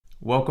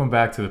Welcome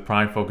back to the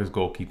Prime Focus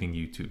Goalkeeping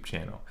YouTube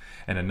channel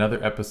and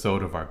another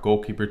episode of our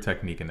Goalkeeper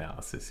Technique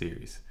Analysis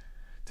series.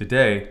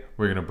 Today,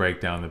 we're going to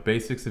break down the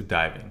basics of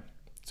diving.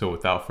 So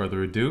without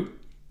further ado,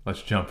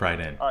 let's jump right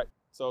in. All right,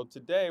 so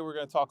today we're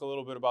going to talk a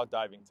little bit about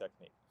diving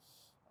technique.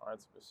 All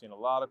right, so we've seen a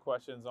lot of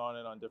questions on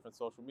it on different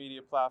social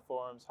media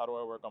platforms. How do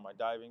I work on my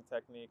diving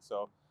technique?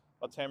 So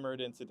let's hammer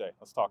it in today.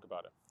 Let's talk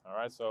about it. All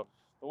right, so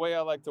the way I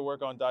like to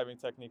work on diving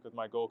technique with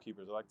my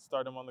goalkeepers, I like to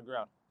start them on the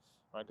ground.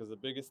 All right, because the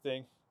biggest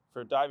thing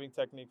for diving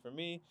technique for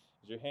me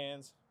is your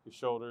hands, your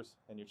shoulders,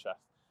 and your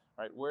chest.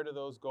 All right, where do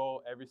those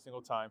go every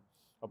single time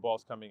a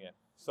ball's coming in?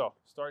 So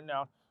starting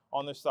out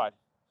on this side.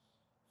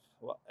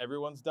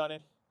 Everyone's done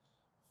it.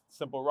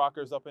 Simple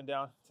rockers up and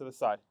down to the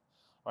side.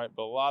 All right,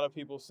 but a lot of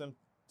people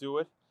do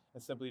it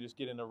and simply just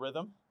get in a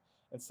rhythm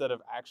instead of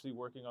actually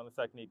working on the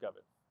technique of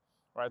it.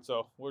 All right,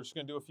 so we're just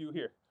gonna do a few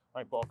here.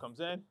 All right, ball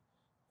comes in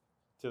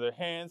to their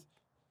hands,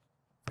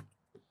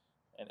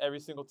 and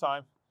every single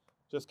time,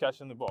 just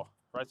catching the ball.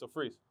 All right, so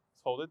freeze.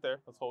 Let's hold it there.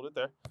 Let's hold it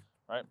there.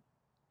 All right.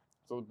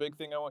 So the big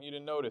thing I want you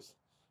to notice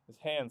is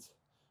hands,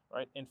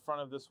 right, in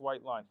front of this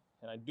white line.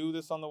 And I do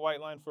this on the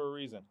white line for a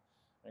reason,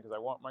 because I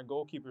want my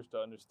goalkeepers to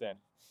understand.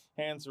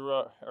 Hands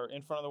are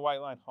in front of the white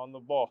line on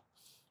the ball.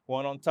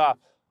 One on top,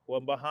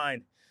 one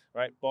behind,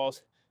 right?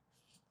 Ball's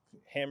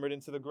hammered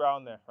into the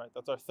ground there, right?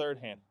 That's our third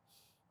hand.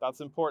 That's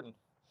important.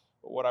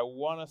 But what I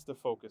want us to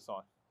focus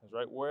on is,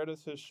 right, where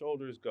does his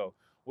shoulders go?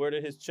 Where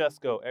did his chest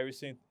go every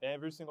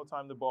single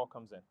time the ball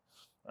comes in?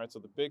 All right, so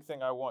the big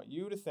thing I want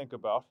you to think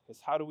about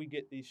is how do we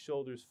get these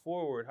shoulders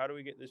forward? How do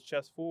we get this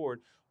chest forward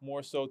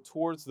more so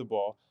towards the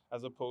ball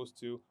as opposed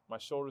to my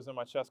shoulders and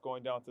my chest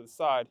going down to the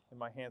side and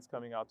my hands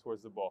coming out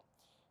towards the ball?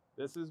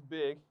 This is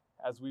big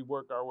as we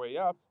work our way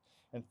up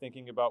and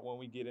thinking about when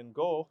we get in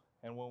goal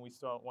and when we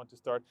want to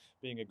start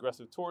being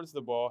aggressive towards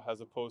the ball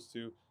as opposed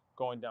to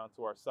going down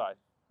to our side,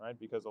 right?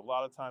 Because a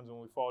lot of times when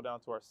we fall down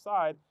to our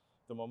side,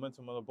 the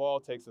momentum of the ball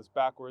takes us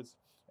backwards,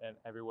 and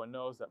everyone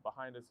knows that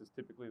behind us is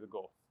typically the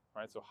goal.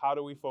 Right, so how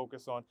do we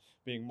focus on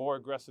being more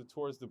aggressive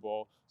towards the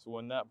ball so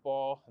when that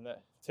ball and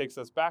that takes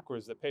us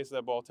backwards, the pace of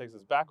that ball takes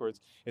us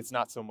backwards, it's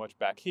not so much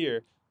back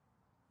here,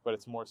 but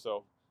it's more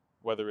so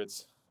whether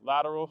it's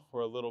lateral or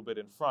a little bit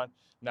in front.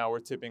 Now we're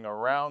tipping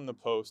around the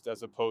post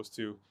as opposed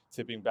to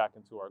tipping back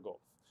into our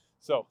goal.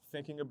 So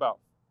thinking about,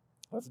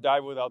 let's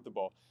dive without the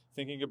ball.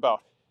 Thinking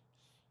about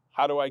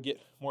how do I get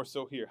more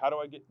so here? How do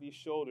I get these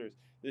shoulders,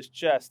 this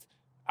chest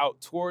out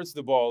towards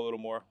the ball a little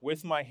more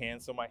with my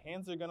hands? So my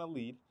hands are going to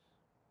lead.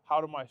 How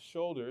do my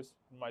shoulders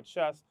and my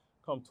chest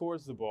come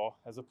towards the ball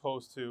as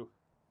opposed to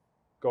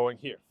going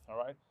here, all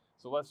right?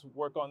 So let's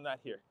work on that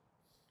here.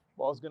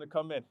 Ball's gonna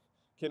come in.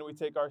 Can we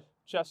take our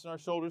chest and our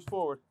shoulders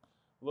forward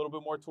a little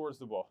bit more towards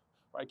the ball,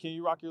 right? Can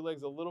you rock your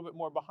legs a little bit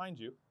more behind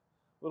you?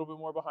 A little bit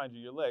more behind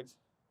you, your legs.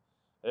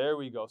 There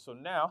we go. So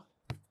now,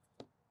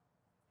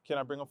 can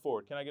I bring them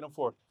forward? Can I get them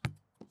forward?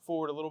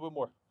 Forward a little bit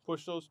more.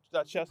 Push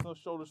that chest and those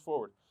shoulders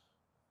forward.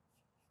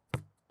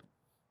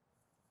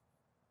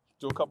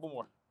 Do a couple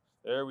more.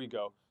 There we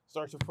go.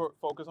 Start to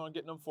focus on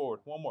getting them forward.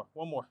 One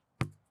more.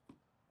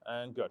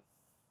 And good.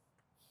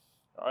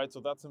 All right, so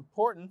that's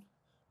important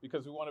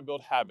because we want to build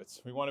habits.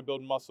 We want to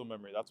build muscle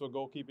memory. That's what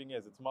goalkeeping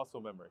is. It's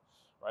muscle memory,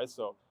 right?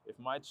 So if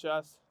my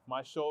chest,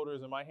 my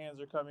shoulders, and my hands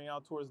are coming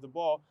out towards the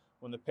ball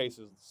when the pace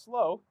is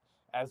slow,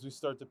 as we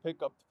start to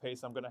pick up the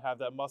pace, I'm going to have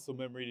that muscle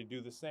memory to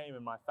do the same,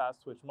 and my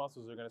fast twitch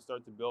muscles are going to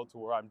start to build to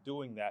where I'm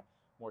doing that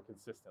more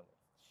consistently.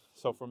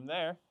 So from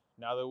there,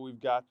 now that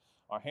we've got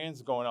our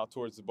hands going out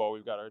towards the ball,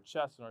 we've got our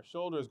chest and our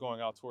shoulders going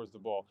out towards the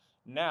ball.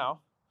 Now,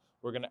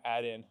 we're gonna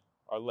add in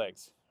our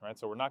legs, right?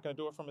 So we're not gonna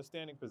do it from a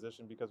standing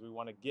position because we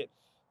wanna get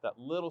that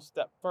little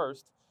step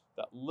first,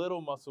 that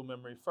little muscle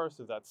memory first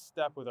of that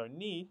step with our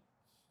knee,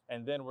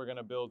 and then we're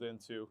gonna build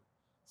into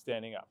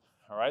standing up,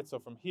 all right? So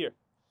from here,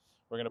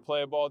 we're gonna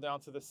play a ball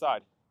down to the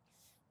side.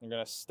 You're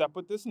gonna step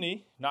with this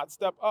knee, not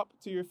step up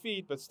to your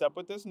feet, but step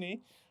with this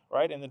knee,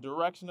 right? And the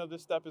direction of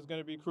this step is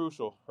gonna be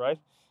crucial, right?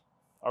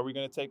 Are we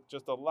going to take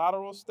just a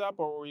lateral step,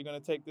 or are we going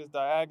to take this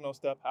diagonal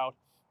step out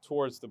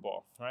towards the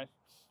ball, right?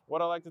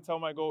 What I like to tell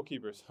my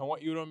goalkeepers, I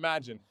want you to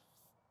imagine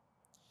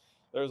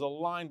there's a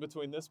line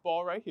between this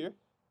ball right here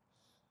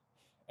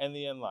and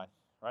the end line,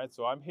 right?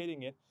 So I'm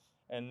hitting it,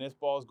 and this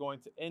ball is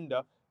going to end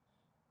up,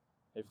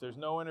 if there's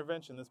no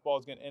intervention, this ball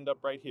is going to end up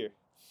right here.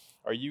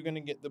 Are you going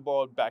to get the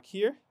ball back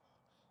here,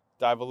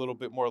 dive a little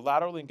bit more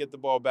laterally and get the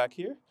ball back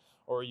here?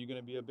 Or are you going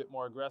to be a bit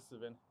more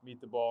aggressive and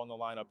meet the ball on the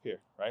line up here,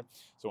 right?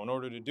 So in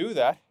order to do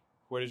that,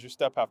 where does your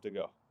step have to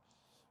go,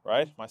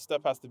 right? My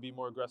step has to be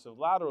more aggressive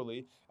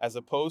laterally as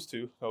opposed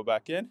to go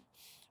back in,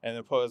 and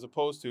as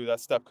opposed to that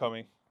step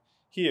coming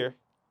here,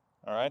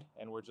 all right?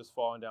 And we're just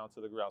falling down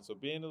to the ground. So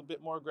being a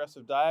bit more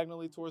aggressive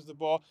diagonally towards the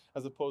ball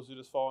as opposed to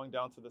just falling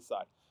down to the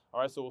side. All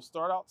right, so we'll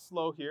start out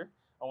slow here.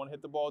 I want to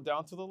hit the ball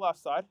down to the left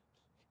side.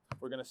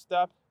 We're going to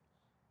step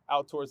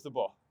out towards the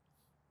ball.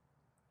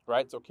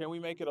 Right, so can we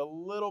make it a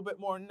little bit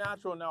more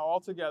natural now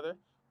all together?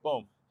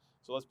 Boom.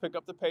 So let's pick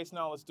up the pace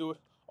now. Let's do it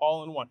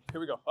all in one.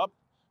 Here we go. Up,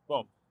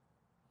 boom.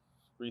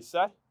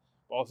 Reset.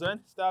 Ball's in,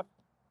 step,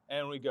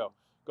 and we go.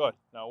 Good.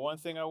 Now, one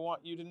thing I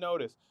want you to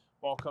notice,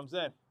 ball comes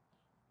in,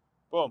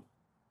 boom.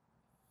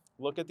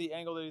 Look at the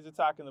angle that he's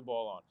attacking the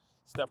ball on.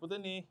 Step with the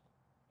knee,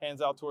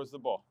 hands out towards the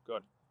ball.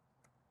 Good.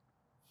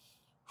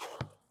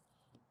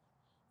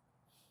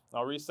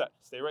 Now reset.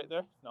 Stay right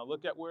there. Now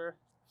look at where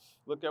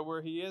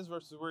he is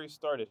versus where he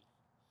started.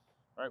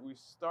 All right, we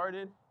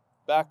started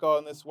back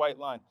on this white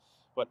line.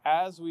 But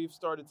as we've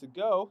started to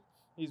go,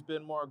 he's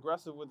been more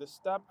aggressive with his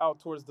step out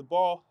towards the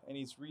ball, and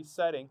he's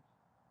resetting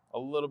a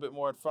little bit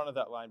more in front of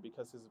that line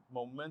because his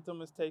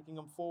momentum is taking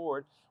him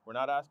forward. We're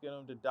not asking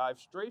him to dive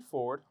straight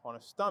forward on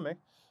his stomach,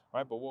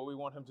 right? But what we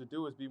want him to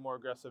do is be more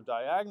aggressive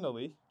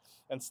diagonally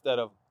instead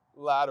of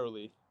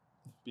laterally,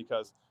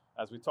 because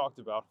as we talked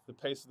about, the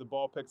pace of the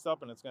ball picks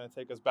up and it's going to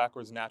take us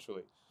backwards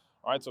naturally.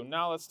 All right, so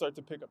now let's start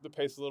to pick up the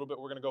pace a little bit.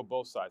 We're going to go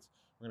both sides.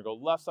 We're going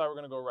to go left side, we're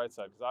going to go right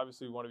side, because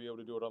obviously we want to be able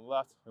to do it on the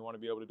left. We want to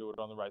be able to do it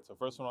on the right. So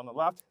first one on the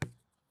left,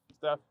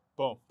 step,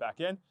 boom, back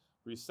in,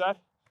 reset.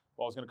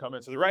 Ball's going to come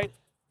into the right.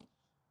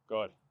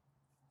 Good.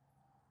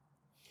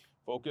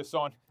 Focus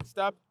on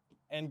step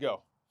and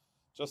go,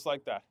 just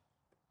like that.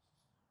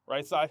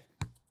 Right side.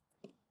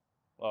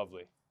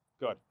 Lovely.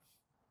 Good.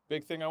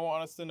 Big thing I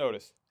want us to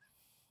notice.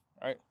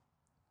 All right.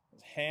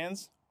 His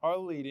hands are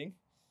leading.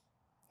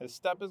 His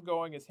step is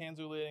going. His hands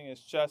are leading. His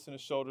chest and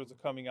his shoulders are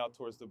coming out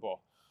towards the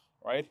ball.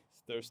 Right?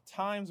 There's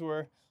times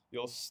where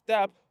you'll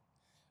step,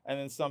 and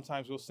then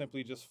sometimes we'll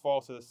simply just fall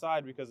to the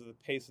side because of the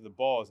pace of the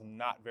ball is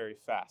not very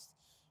fast.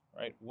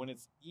 Right? When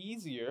it's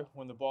easier,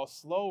 when the ball's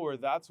slower,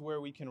 that's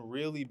where we can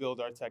really build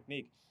our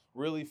technique.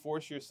 Really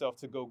force yourself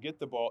to go get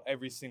the ball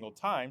every single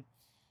time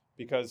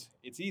because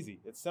it's easy.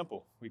 It's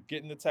simple. We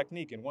get in the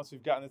technique, and once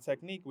we've gotten the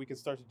technique, we can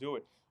start to do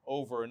it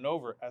over and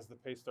over as the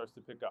pace starts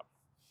to pick up.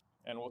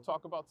 And we'll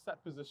talk about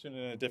set position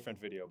in a different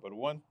video, but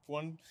one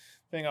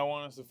thing I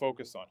want us to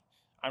focus on.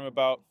 I'm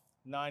about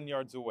 9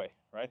 yards away,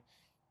 right?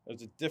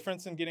 There's a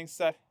difference in getting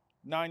set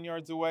 9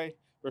 yards away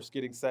versus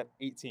getting set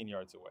 18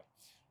 yards away,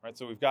 right?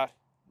 So we've got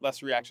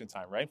less reaction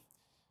time, right?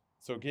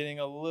 So getting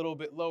a little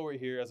bit lower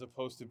here as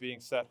opposed to being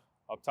set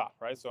up top,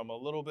 right? So I'm a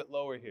little bit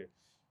lower here,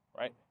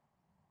 right?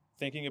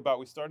 Thinking about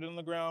we started on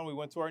the ground, we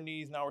went to our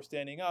knees, now we're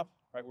standing up,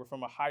 right? We're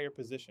from a higher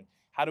position.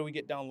 How do we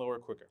get down lower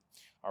quicker?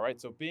 All right,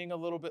 so being a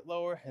little bit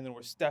lower, and then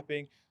we're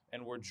stepping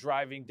and we're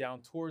driving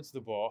down towards the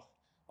ball.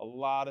 A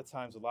lot of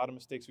times, a lot of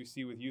mistakes we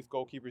see with youth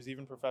goalkeepers,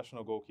 even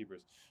professional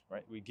goalkeepers,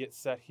 right? We get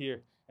set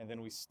here and then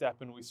we step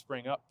and we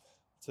spring up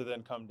to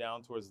then come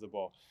down towards the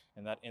ball.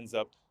 And that ends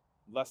up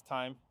less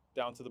time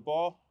down to the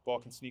ball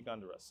can sneak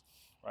under us.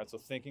 All right, so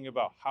thinking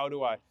about how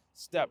do I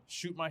step,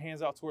 shoot my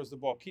hands out towards the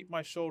ball, keep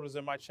my shoulders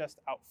and my chest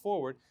out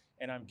forward,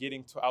 and I'm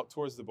getting out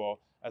towards the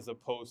ball as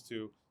opposed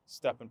to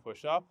step and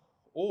push up,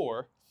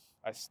 or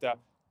I step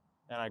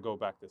and I go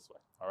back this way.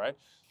 All right,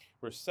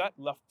 we're set,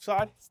 left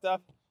side,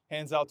 step,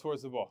 hands out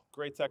towards the ball.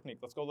 Great technique.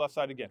 Let's go left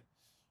side again,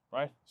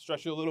 right?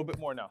 Stretch you a little bit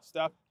more now.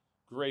 Step,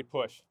 great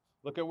push.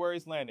 Look at where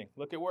he's landing.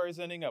 Look at where he's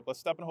ending up. Let's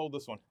step and hold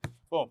this one.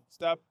 Boom,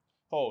 step,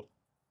 hold.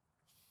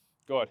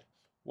 Good.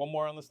 One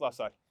more on this left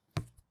side.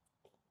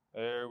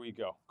 There we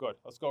go. Good.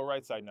 Let's go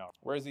right side now.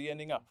 Where is he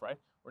ending up, right?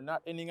 We're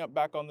not ending up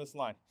back on this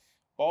line.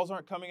 Balls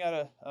aren't coming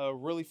at a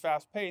really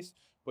fast pace,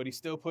 but he's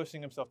still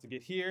pushing himself to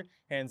get here,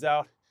 hands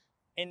out,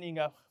 ending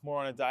up more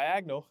on a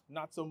diagonal,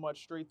 not so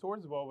much straight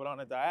towards the ball, but on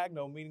a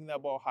diagonal, meeting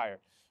that ball higher.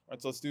 All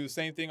right, so let's do the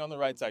same thing on the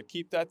right side.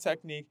 Keep that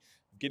technique,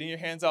 getting your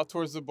hands out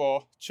towards the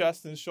ball,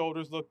 chest and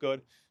shoulders look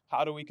good.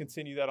 How do we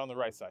continue that on the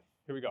right side?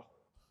 Here we go.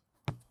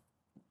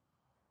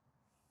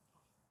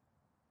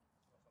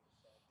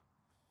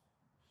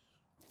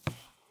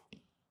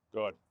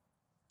 Good.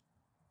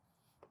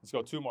 Let's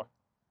go 2 more.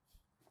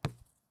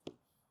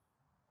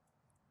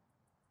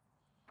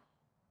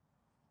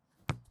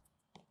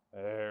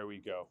 There we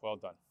go. Well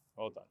done.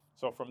 Well done.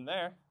 So from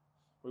there,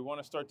 we want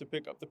to start to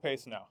pick up the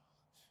pace now.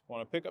 We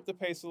want to pick up the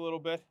pace a little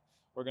bit.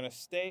 We're going to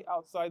stay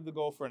outside the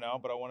goal for now,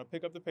 but I want to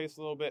pick up the pace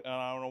a little bit, and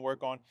I want to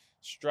work on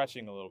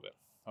stretching a little bit,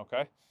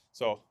 okay?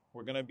 So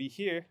we're going to be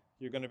here.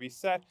 You're going to be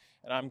set,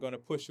 and I'm going to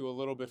push you a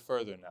little bit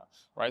further now,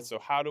 right? So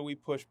how do we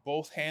push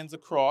both hands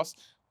across?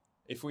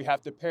 If we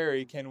have to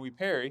parry, can we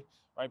parry,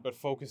 right? But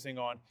focusing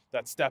on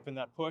that step and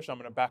that push, I'm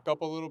going to back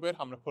up a little bit.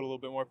 I'm going to put a little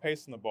bit more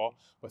pace in the ball,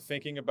 but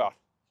thinking about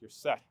you're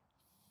set.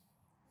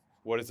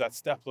 What does that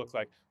step look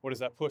like? What does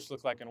that push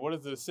look like? And what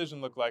does the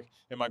decision look like?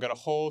 Am I going to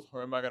hold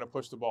or am I going to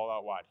push the ball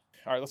out wide?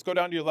 All right, let's go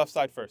down to your left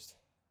side first.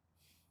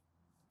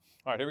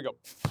 All right, here we go.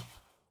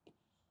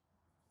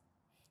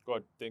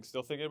 Good.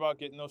 Still thinking about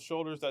getting those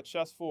shoulders, that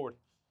chest forward.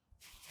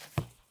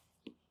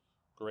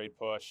 Great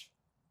push.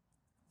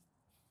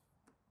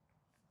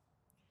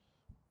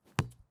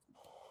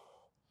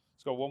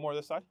 Let's go one more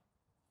this side.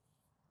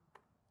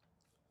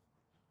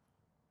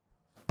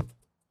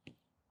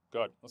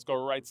 Good. Let's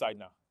go right side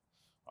now.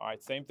 All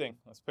right, same thing.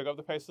 Let's pick up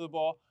the pace of the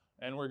ball,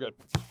 and we're good.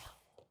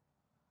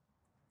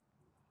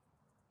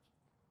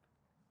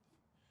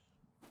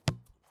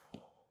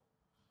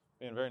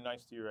 Being very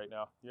nice to you right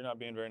now. You're not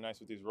being very nice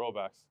with these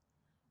rollbacks.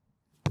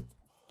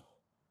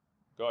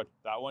 Good.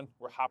 That one,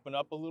 we're hopping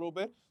up a little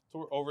bit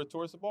over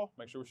towards the ball.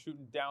 Make sure we're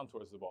shooting down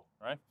towards the ball,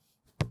 right?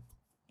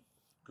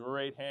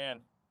 Great hand.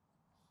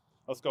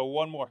 Let's go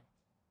one more.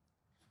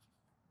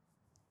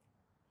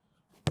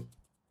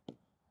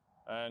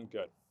 And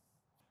good.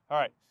 All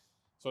right.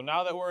 So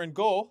now that we're in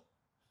goal,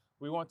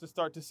 we want to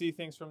start to see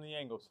things from the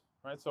angles,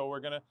 right? So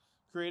we're going to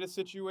create a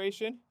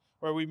situation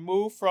where we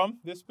move from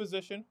this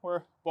position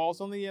where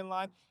ball's on the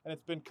inline and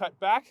it's been cut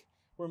back.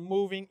 We're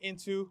moving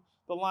into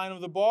the line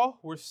of the ball.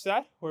 We're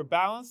set, we're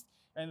balanced,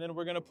 and then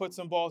we're going to put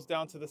some balls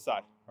down to the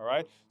side, all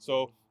right?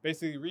 So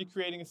basically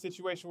recreating a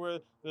situation where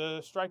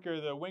the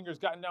striker, the winger's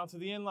gotten down to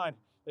the inline.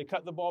 They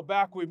cut the ball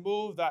back, we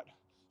move, that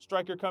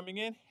striker coming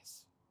in,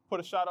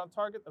 put a shot on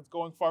target that's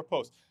going far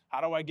post.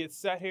 How do I get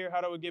set here? How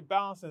do I get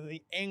balanced? And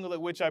the angle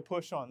at which I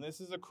push on. This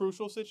is a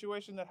crucial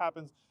situation that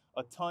happens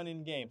a ton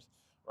in games,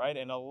 right?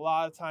 And a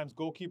lot of times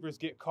goalkeepers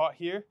get caught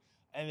here,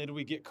 and then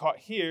we get caught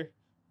here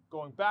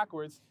going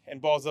backwards,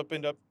 and balls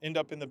end up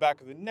in the back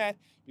of the net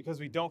because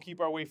we don't keep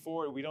our way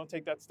forward. We don't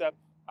take that step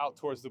out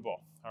towards the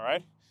ball, all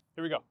right?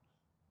 Here we go.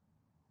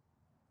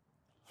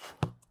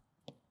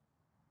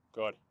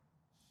 Good.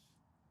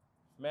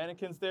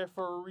 Mannequin's there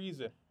for a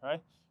reason,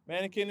 right?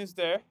 Mannequin is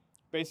there,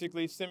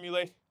 basically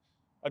simulate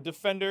a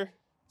defender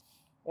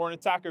or an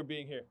attacker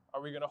being here.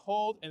 Are we going to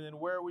hold? And then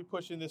where are we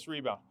pushing this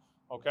rebound?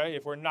 Okay,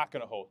 if we're not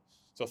going to hold.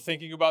 So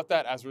thinking about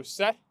that as we're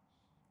set,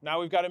 now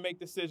we've got to make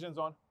decisions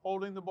on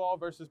holding the ball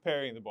versus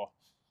parrying the ball.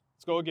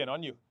 Let's go again,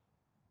 on you.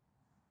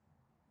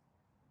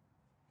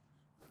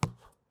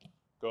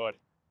 Good.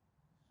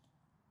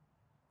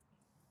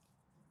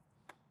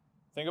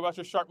 Think about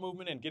your sharp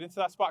movement in. Get into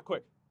that spot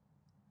quick.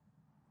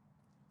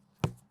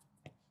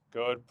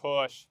 Good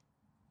push.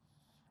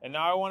 And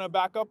now I want to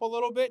back up a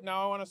little bit.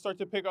 Now I want to start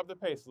to pick up the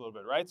pace a little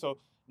bit, right? So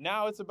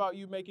now it's about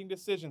you making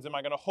decisions. Am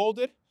I going to hold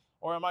it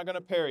or am I going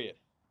to parry it?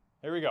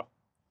 Here we go.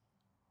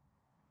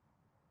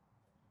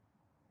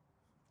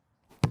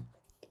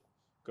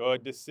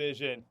 Good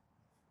decision.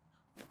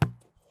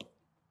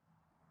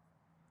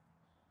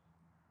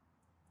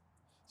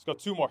 Let's go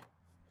two more.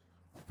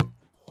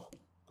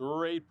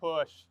 Great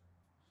push.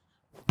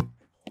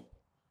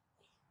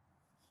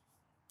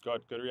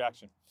 Good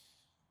reaction.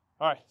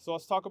 All right, so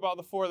let's talk about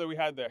the four that we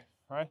had there,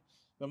 all right?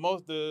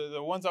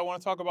 The ones I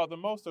want to talk about the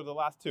most are the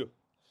last two,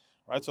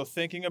 all right? So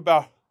thinking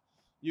about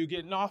you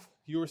getting off,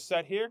 you were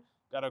set here,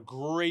 got a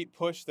great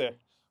push there,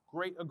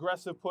 great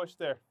aggressive push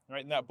there,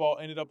 right? And that ball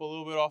ended up a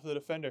little bit off the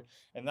defender,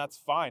 and that's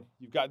fine.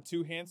 You've gotten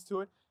two hands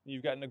to it, and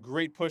you've gotten a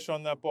great push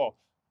on that ball.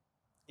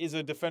 Is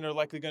a defender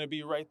likely going to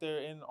be right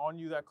there on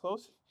you that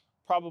close?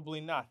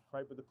 Probably not,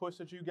 right? But the push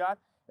that you got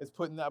is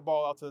putting that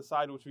ball out to the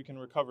side, which we can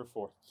recover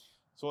for.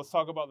 So let's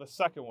talk about the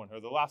second one, or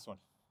the last one.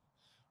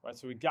 Right,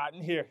 so we got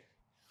in here.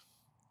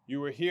 You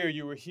were here,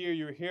 you were here,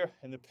 you were here,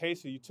 and the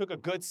pace, so you took a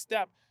good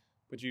step,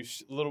 but you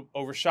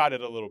overshot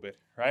it a little bit,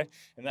 right?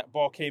 And that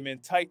ball came in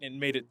tight and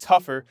made it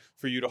tougher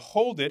for you to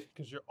hold it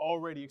because you're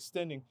already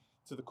extending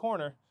to the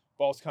corner,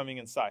 ball's coming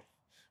inside.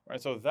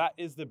 Right, so that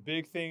is the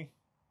big thing.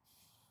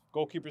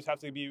 Goalkeepers have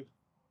to be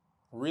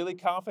really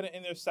confident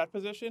in their set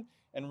position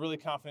and really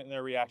confident in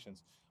their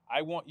reactions.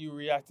 I want you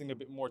reacting a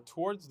bit more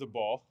towards the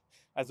ball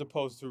as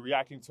opposed to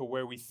reacting to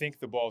where we think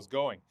the ball's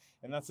going.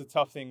 And that's the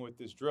tough thing with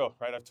this drill,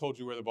 right? I've told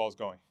you where the ball's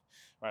going,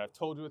 right? I've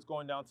told you it's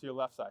going down to your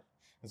left side.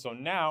 And so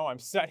now I'm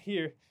set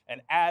here,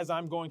 and as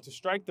I'm going to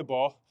strike the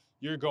ball,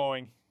 you're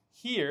going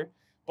here,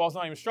 ball's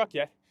not even struck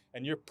yet,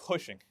 and you're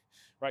pushing,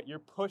 right? You're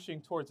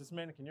pushing towards this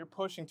mannequin, you're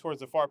pushing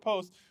towards the far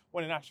post,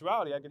 when in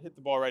actuality, I could hit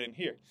the ball right in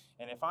here.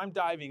 And if I'm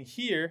diving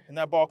here and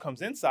that ball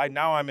comes inside,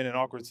 now I'm in an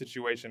awkward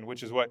situation,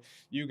 which is what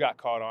you got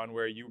caught on,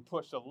 where you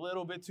pushed a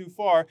little bit too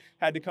far,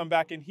 had to come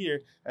back in here,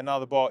 and now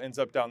the ball ends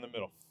up down the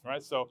middle,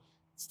 right? So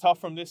it's tough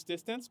from this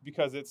distance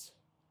because it's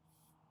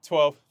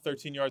 12,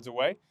 13 yards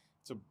away.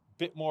 It's a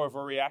bit more of a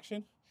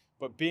reaction,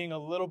 but being a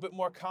little bit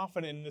more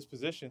confident in this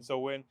position. So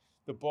when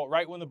the ball,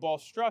 right when the ball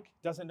struck,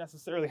 doesn't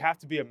necessarily have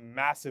to be a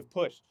massive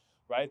push,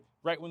 right?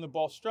 Right when the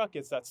ball struck,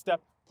 it's that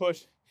step,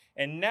 push,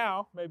 and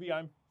now maybe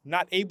I'm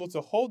not able to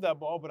hold that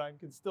ball, but I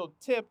can still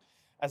tip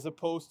as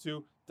opposed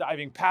to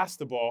diving past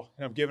the ball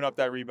and I'm giving up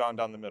that rebound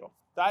down the middle.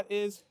 That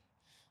is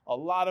a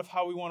lot of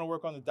how we want to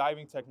work on the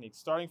diving technique,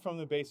 starting from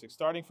the basics,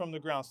 starting from the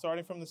ground,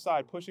 starting from the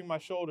side, pushing my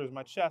shoulders,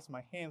 my chest,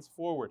 my hands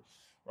forward,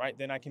 right?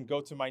 Then I can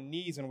go to my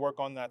knees and work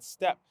on that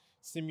step,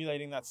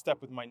 simulating that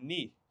step with my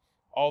knee,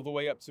 all the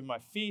way up to my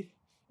feet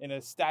in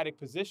a static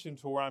position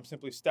to where I'm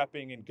simply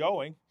stepping and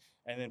going,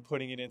 and then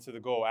putting it into the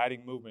goal,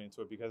 adding movement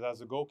into it. Because as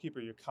a goalkeeper,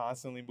 you're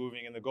constantly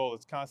moving in the goal.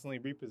 It's constantly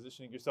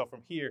repositioning yourself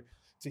from here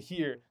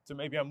to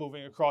maybe I'm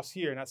moving across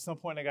here. And at some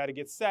point, I got to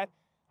get set.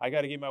 I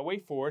got to get my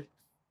weight forward.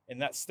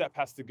 And that step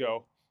has to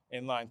go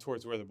in line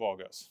towards where the ball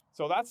goes.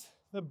 So that's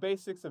the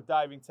basics of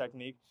diving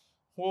technique.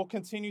 We'll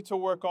continue to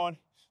work on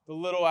the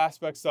little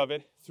aspects of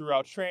it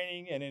throughout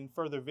training and in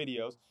further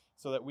videos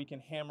so that we can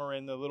hammer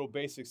in the little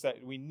basics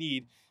that we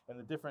need and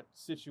the different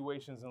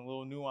situations and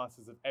little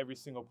nuances of every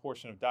single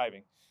portion of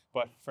diving.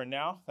 But for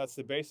now, that's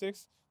the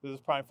basics. This is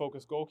Prime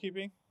Focus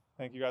Goalkeeping.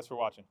 Thank you guys for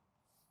watching.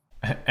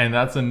 And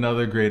that's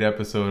another great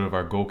episode of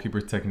our goalkeeper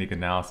technique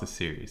analysis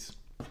series.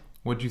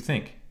 What'd you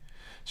think?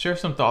 Share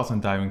some thoughts on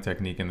diving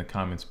technique in the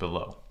comments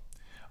below.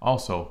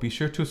 Also, be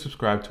sure to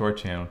subscribe to our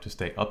channel to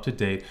stay up to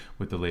date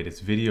with the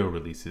latest video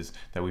releases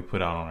that we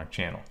put out on our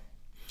channel.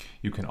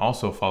 You can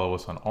also follow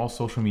us on all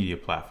social media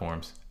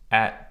platforms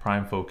at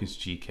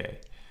PrimeFocusGK,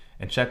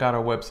 and check out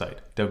our website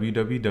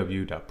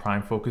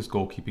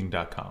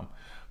www.primefocusgoalkeeping.com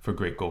for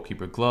great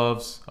goalkeeper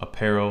gloves,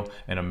 apparel,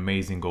 and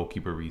amazing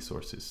goalkeeper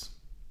resources.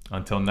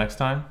 Until next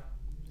time,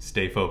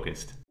 stay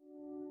focused.